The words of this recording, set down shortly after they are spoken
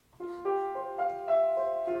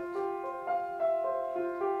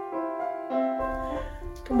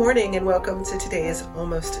Good morning and welcome to today's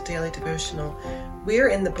Almost Daily Devotional. We are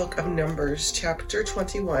in the book of Numbers, chapter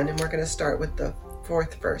 21, and we're going to start with the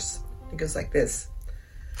 4th verse. It goes like this.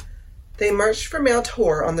 They marched from Mount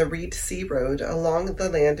Hor on the Reed Sea Road along the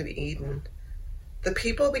land of Eden. The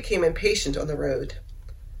people became impatient on the road.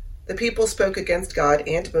 The people spoke against God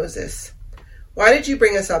and Moses. Why did you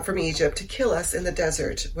bring us up from Egypt to kill us in the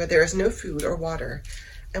desert where there is no food or water,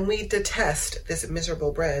 and we detest this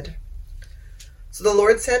miserable bread? So the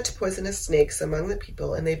Lord sent poisonous snakes among the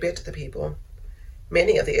people, and they bit the people.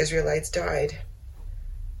 Many of the Israelites died.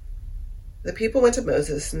 The people went to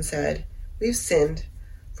Moses and said, "We've sinned,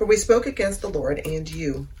 for we spoke against the Lord and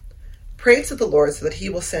you. Pray to the Lord so that he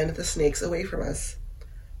will send the snakes away from us."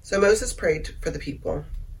 So Moses prayed for the people.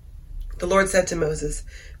 The Lord said to Moses,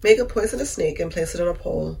 "Make a poisonous snake and place it on a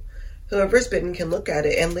pole. Whoever is bitten can look at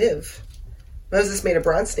it and live." Moses made a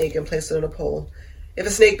bronze snake and placed it on a pole. If a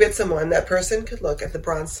snake bit someone, that person could look at the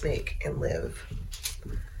bronze snake and live.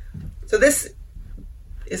 So this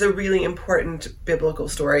is a really important biblical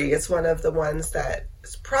story. It's one of the ones that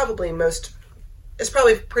is probably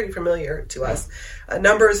pretty familiar to us.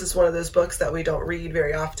 Numbers is one of those books that we don't read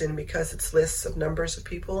very often because it's lists of numbers of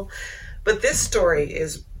people. But this story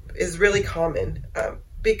is really common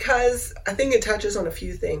because I think it touches on a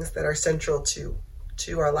few things that are central to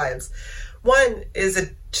our lives. One is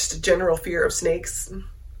just a general fear of snakes.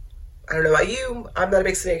 I don't know about you, I'm not a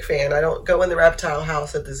big snake fan. I don't go in the reptile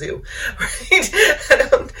house at the zoo, right?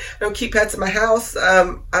 I don't keep pets in my house.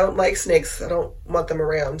 I don't like snakes. I don't want them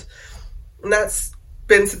around. And that's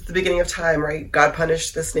been since the beginning of time, right? God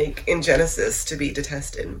punished the snake in Genesis to be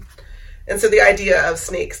detested. And so the idea of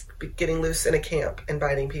snakes getting loose in a camp and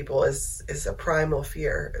biting people is a primal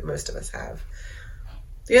fear that most of us have.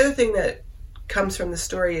 The other thing that comes from the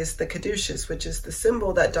story is the caduceus, which is the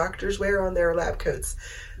symbol that doctors wear on their lab coats.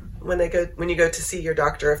 When you go to see your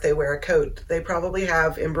doctor, if they wear a coat, they probably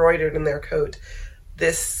have embroidered in their coat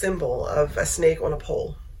this symbol of a snake on a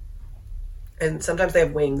pole. And sometimes they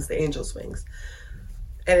have wings, the angel's wings.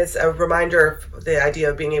 And it's a reminder of the idea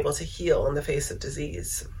of being able to heal in the face of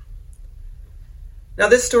disease. Now,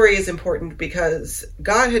 this story is important because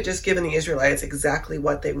God had just given the Israelites exactly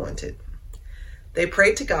what they wanted. They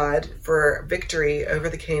prayed to God for victory over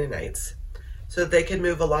the Canaanites so that they could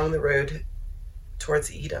move along the road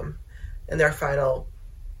towards Edom and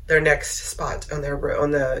their next spot on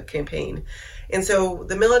the campaign. And so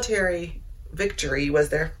the military victory was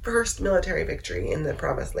their first military victory in the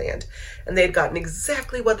promised land. And they had gotten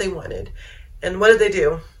exactly what they wanted. And what did they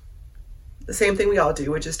do? The same thing we all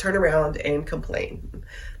do, which is turn around and complain.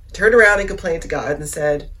 Turned around and complained to God and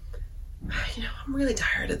said, I'm really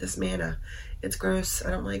tired of this manna. It's gross.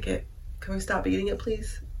 I don't like it. Can we stop eating it,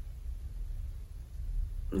 please?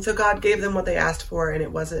 And so God gave them what they asked for, and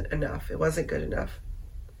it wasn't enough. It wasn't good enough.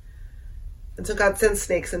 And so God sent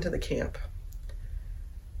snakes into the camp.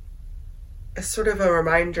 It's sort of a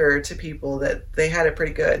reminder to people that they had it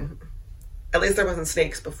pretty good. At least there wasn't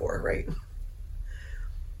snakes before, right?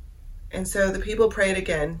 And so the people prayed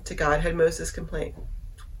again to God, had Moses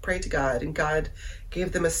pray to God, and God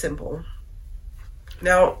gave them a symbol.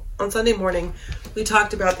 Now, on Sunday morning, we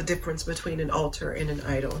talked about the difference between an altar and an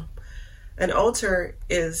idol. An altar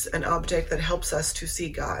is an object that helps us to see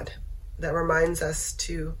God, that reminds us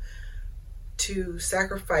to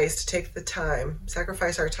sacrifice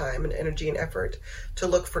our time and energy and effort to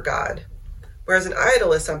look for God. Whereas an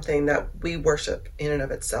idol is something that we worship in and of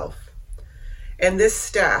itself. And this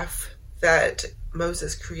staff that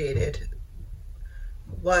Moses created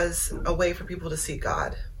was a way for people to see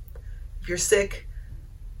God. If you're sick,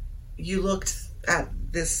 you looked at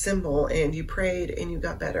this symbol and you prayed and you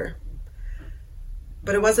got better.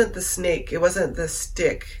 But it wasn't the snake, it wasn't the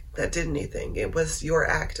stick that did anything. It was your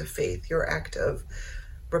act of faith, your act of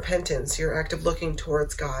repentance, your act of looking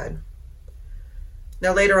towards God.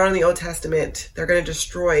 Now later on in the Old Testament, they're going to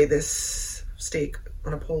destroy this stake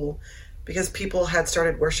on a pole because people had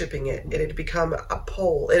started worshiping it. It had become a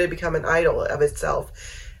pole. It had become an idol of itself.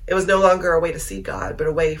 It was no longer a way to see God, but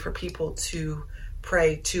a way for people to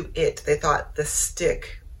pray to it. They thought the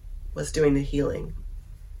stick was doing the healing.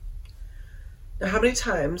 Now, how many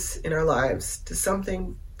times in our lives does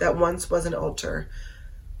something that once was an altar,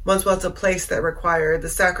 once was a place that required the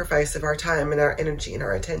sacrifice of our time and our energy and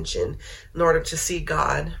our attention in order to see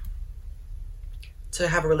God, to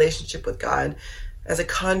have a relationship with God as a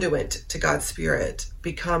conduit to God's Spirit,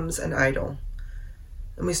 becomes an idol?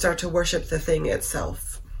 And we start to worship the thing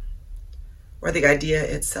itself, or the idea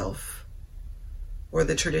itself, or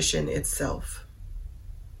the tradition itself.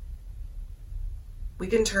 We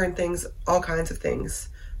can turn all kinds of things,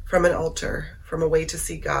 from an altar, from a way to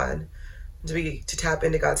see God, to tap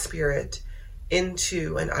into God's Spirit,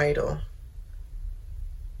 into an idol,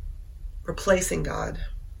 replacing God,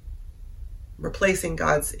 replacing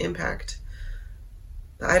God's impact.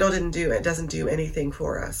 The idol doesn't do anything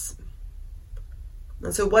for us.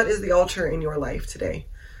 And so what is the altar in your life today?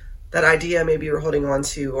 That idea maybe you're holding on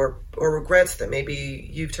to, or regrets that maybe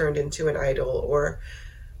you've turned into an idol, or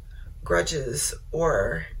grudges,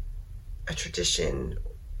 or a tradition,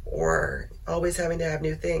 or always having to have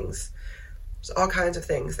new things. There's all kinds of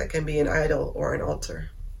things that can be an idol or an altar.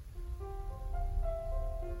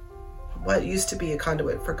 What used to be a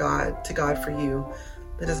conduit for God, to God for you,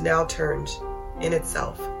 that has now turned in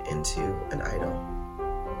itself into an idol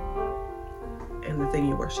and the thing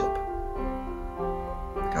you worship.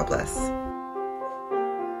 God bless.